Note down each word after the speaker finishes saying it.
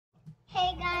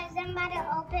Okay guys, I'm about to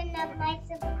open up my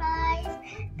surprise.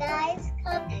 Guys,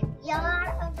 come, y'all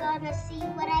are gonna see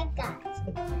what I got.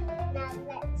 Now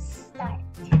let's start.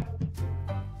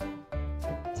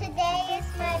 Today is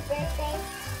my birthday,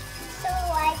 so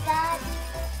I got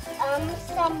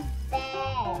some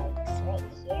bags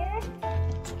right here.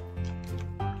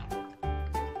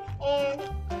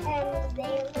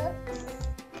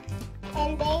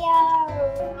 And they are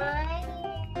lions.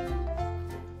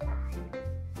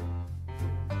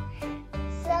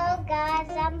 So guys,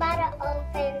 I'm about to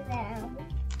open them.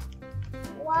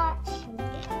 Watch me.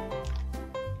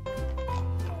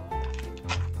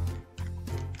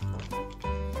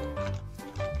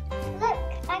 Look,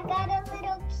 I got a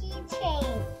little keychain.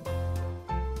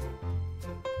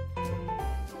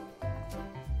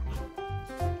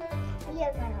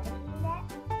 You're gonna see that.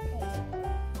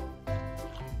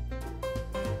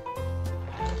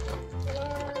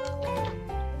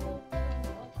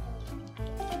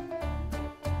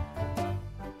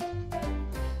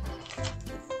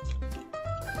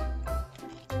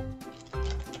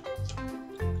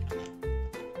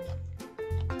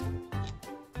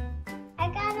 I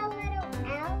got a little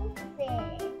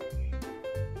outfit.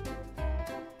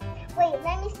 Wait,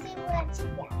 let me see what you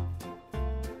got.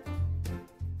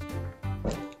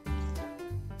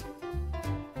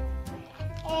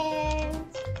 And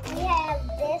we have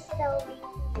this over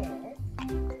here.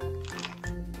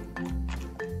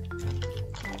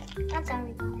 I'm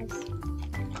sorry, guys.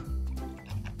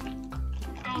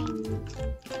 I need to.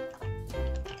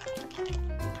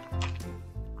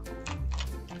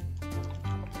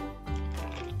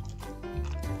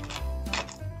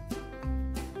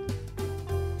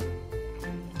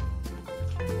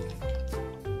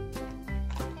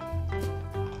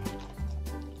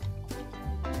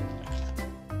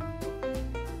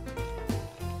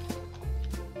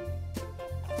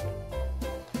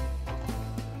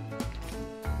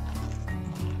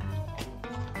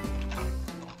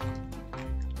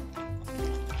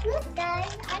 Look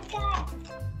guys, I got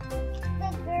the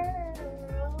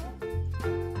girl.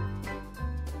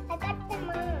 I got the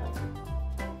mom.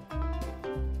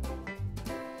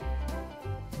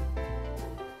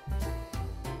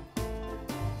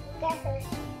 Got her.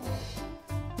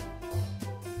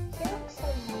 She looks so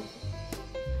nice.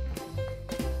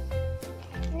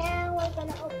 Now we're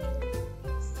gonna open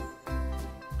this.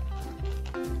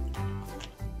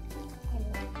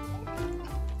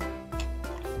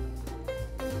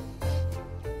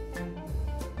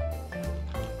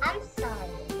 I'm sorry.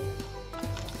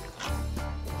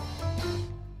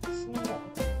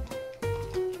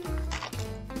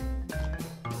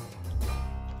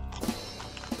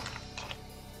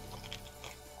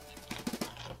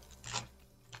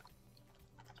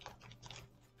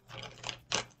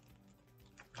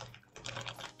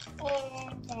 And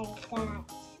I got this. And it comes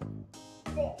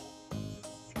with this.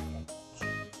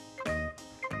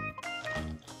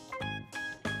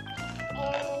 Now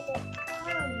we're going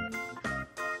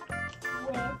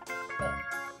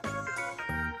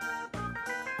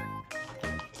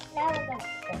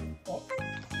to put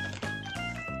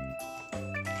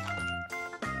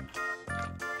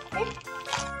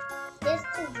this. This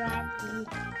to drive me.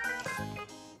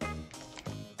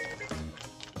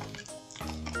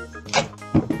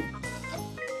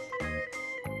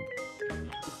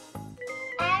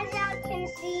 As y'all can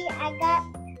see, I got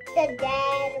the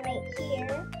dad right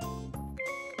here.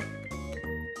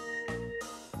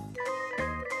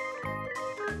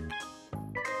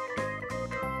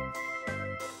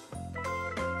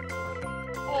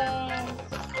 And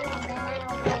now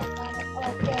we're gonna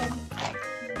open this.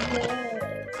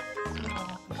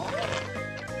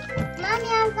 Mommy,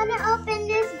 I'm gonna open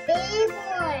this big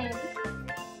one.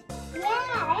 Yeah,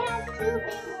 I have two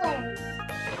big ones.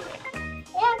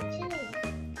 I have two.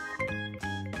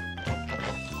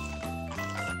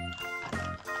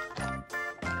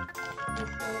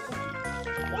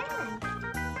 Yeah.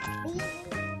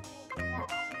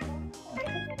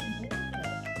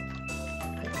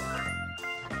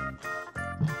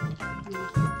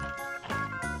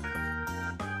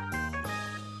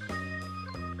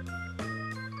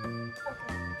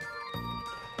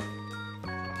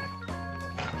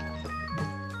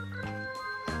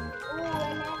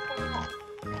 Ooh,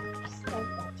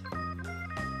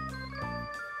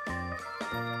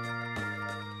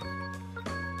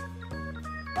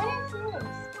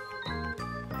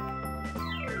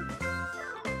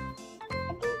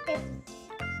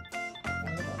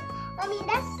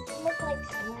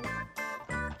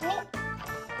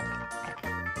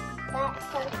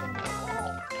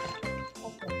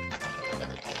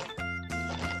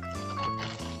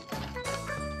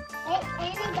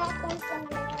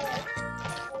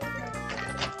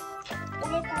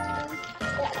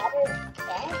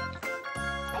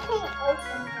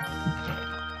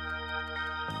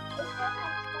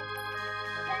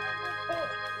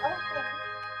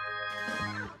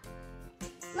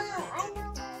 Mom, I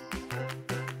know.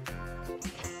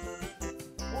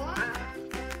 Yeah.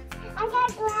 I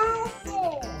got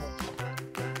glasses.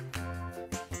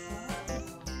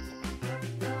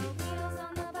 The wheels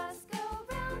on the bus go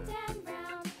round and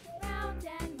round, round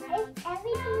and round, It's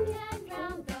everything round and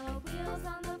round. The wheels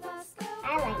on the bus go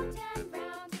I like round and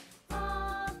round,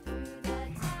 all through the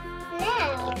town.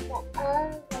 now the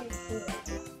other two.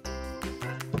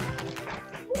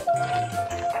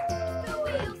 The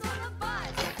wheels on the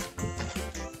bus.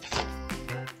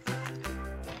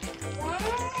 Wow,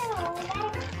 that's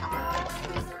The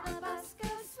wheels on the bus go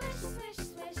swish, swish,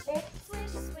 swish, swish,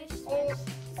 swish, swish, awesome.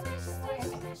 swish, swish,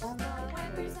 swish. The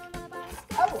wipers on the bus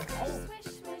go Oh, swish, swish,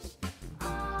 swish,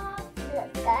 all through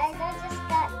Look, guys, I just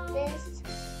got this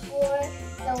for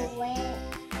the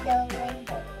window.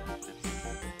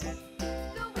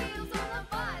 the wheels on the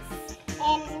bus.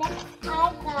 And I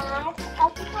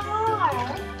got a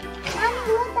car.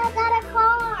 Mommy, look, I got a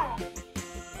car.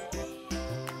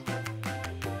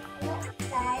 Look,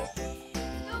 guys.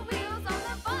 The wheels on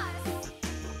the bus.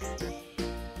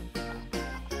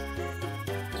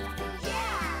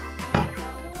 Yeah.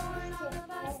 The horn on the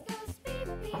bus goes beep,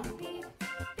 beep, beep,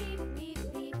 beep,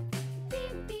 beep, beep,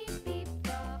 beep, beep, beep.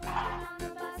 The horn on the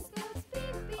bus goes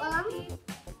beep, beep, Mom? beep,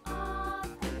 all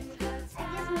through the I just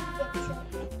town. need to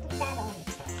put that on.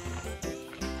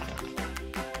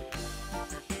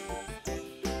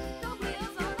 The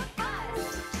wheels on the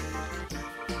bus.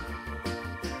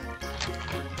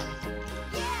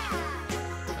 Yeah.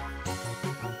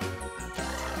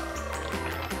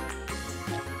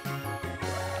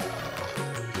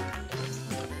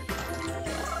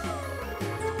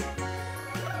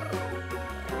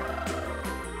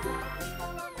 People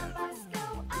on the bus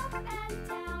go up and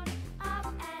down,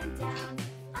 up and down,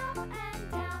 up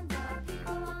and down. The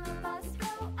people on the bus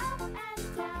go up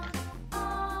and down,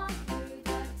 all through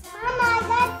the town. Mama, I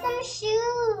got some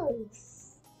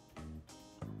shoes.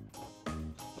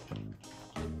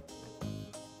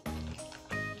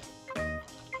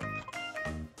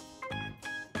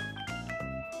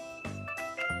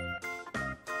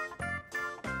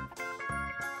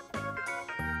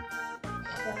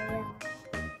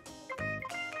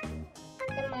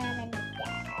 The mom and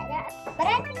dad. But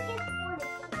I think it's for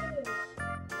the kids.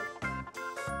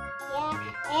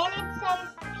 Yeah, and it's some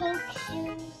pink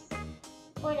shoes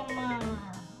for the mom.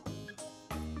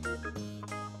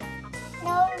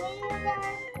 No, these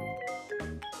are.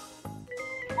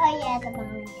 Oh yeah, the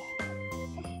mom and dad.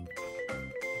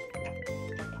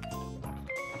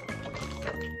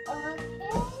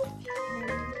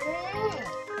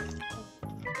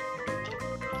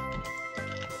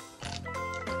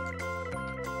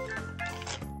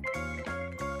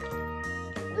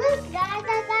 Look, guys,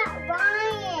 I got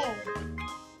Ryan.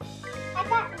 I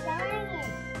got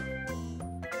Ryan.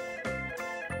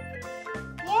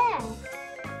 Yeah.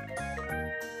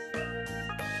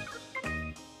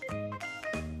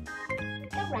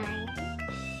 The Ryan.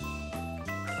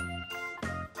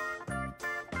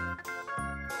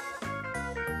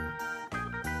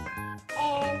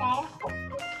 And I hope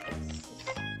this is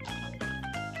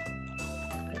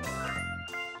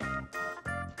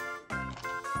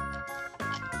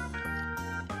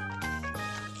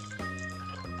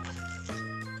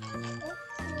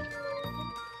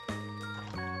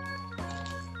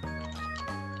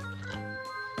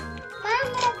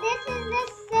Mama, this is the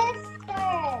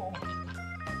sister.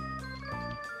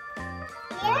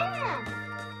 Yeah.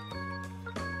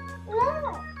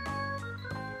 Look.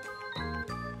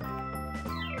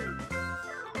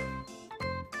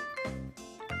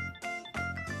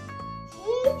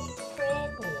 She's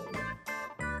pretty.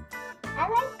 I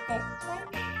like this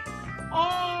one.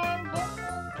 And this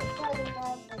is the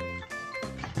lovely.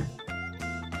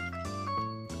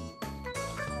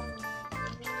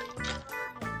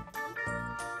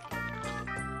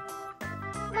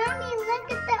 Mommy,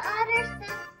 look at the other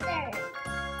sister.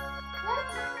 Look,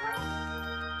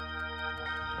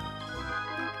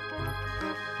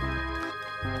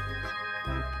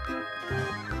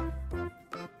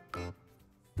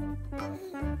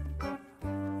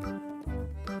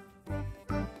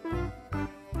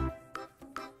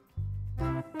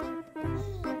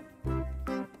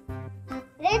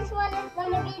 this one is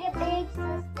gonna be the big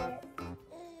sister.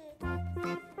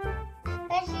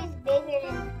 But she's bigger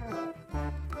than her.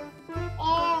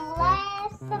 And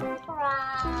last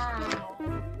surprise.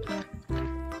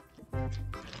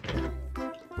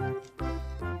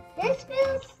 This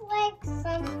feels like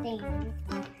something,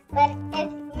 but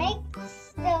it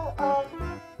makes the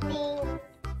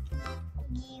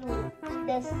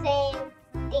the same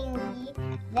thingy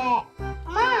that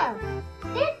Mom.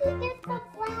 This is just a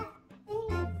black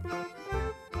thing.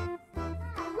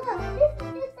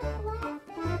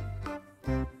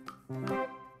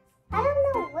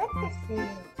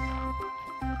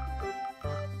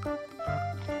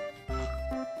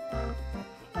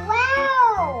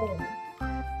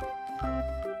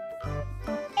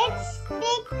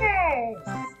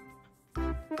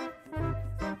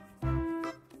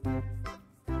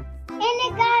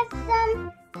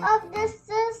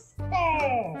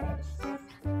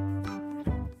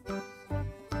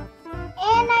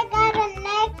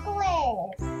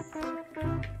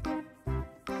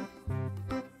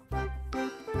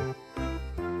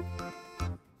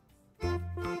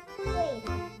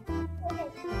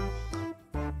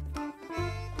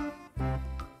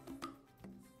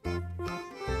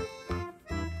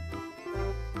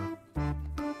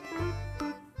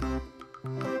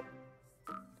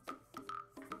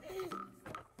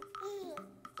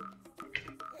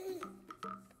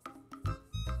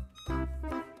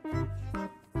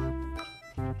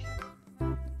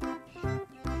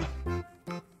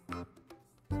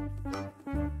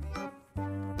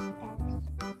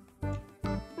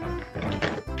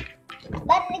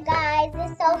 But guys,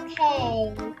 it's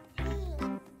okay.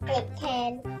 It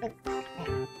can fix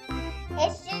that.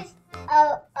 It's just a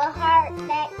heart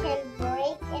that can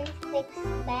break and fix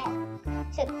back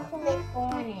to click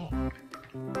on it.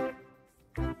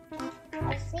 I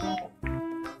see it.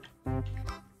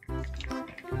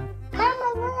 Mama,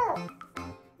 look.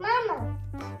 Mama.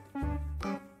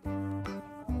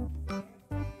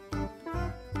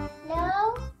 No,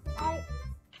 huh?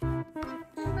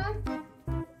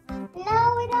 No,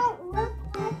 it don't look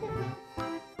like it.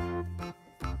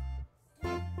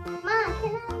 Mom,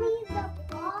 can I leave the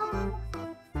wall?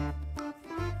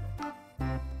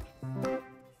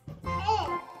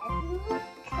 And look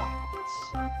at it's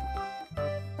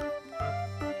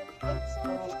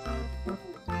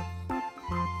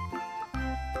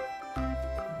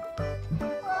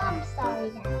well, I'm sorry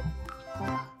now.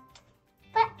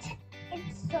 But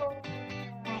it's so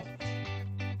right.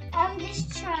 I'm just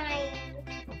trying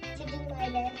to do my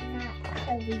best not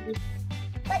to leave.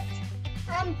 But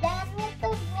I'm done with the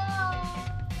vlog.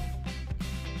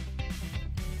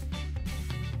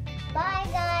 Bye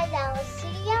guys, I will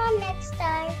see y'all next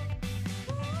time.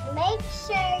 Make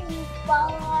sure you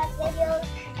follow our videos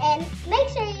and make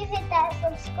sure you hit that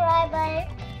subscribe button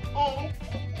and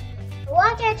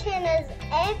watch our channels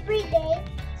every day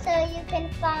so you can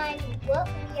find what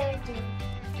we are doing.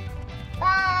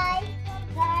 Bye.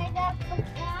 Guys, I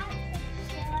forgot to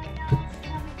show y'all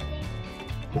something.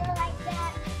 You like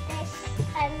that?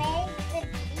 I made the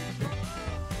Jeep.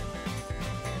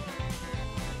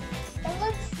 It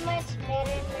looks much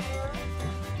better now.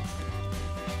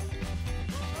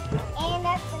 And I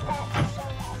forgot to show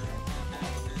y'all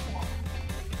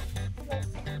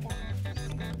something.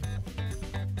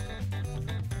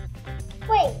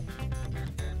 Wait.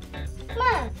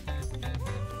 Mom.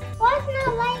 Why it's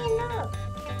not lighting up?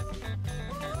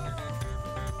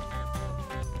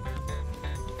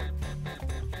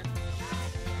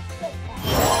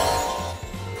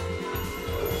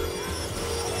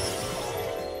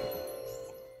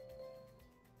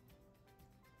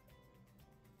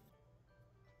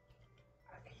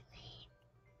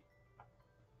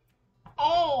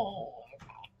 And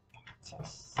I got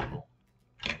to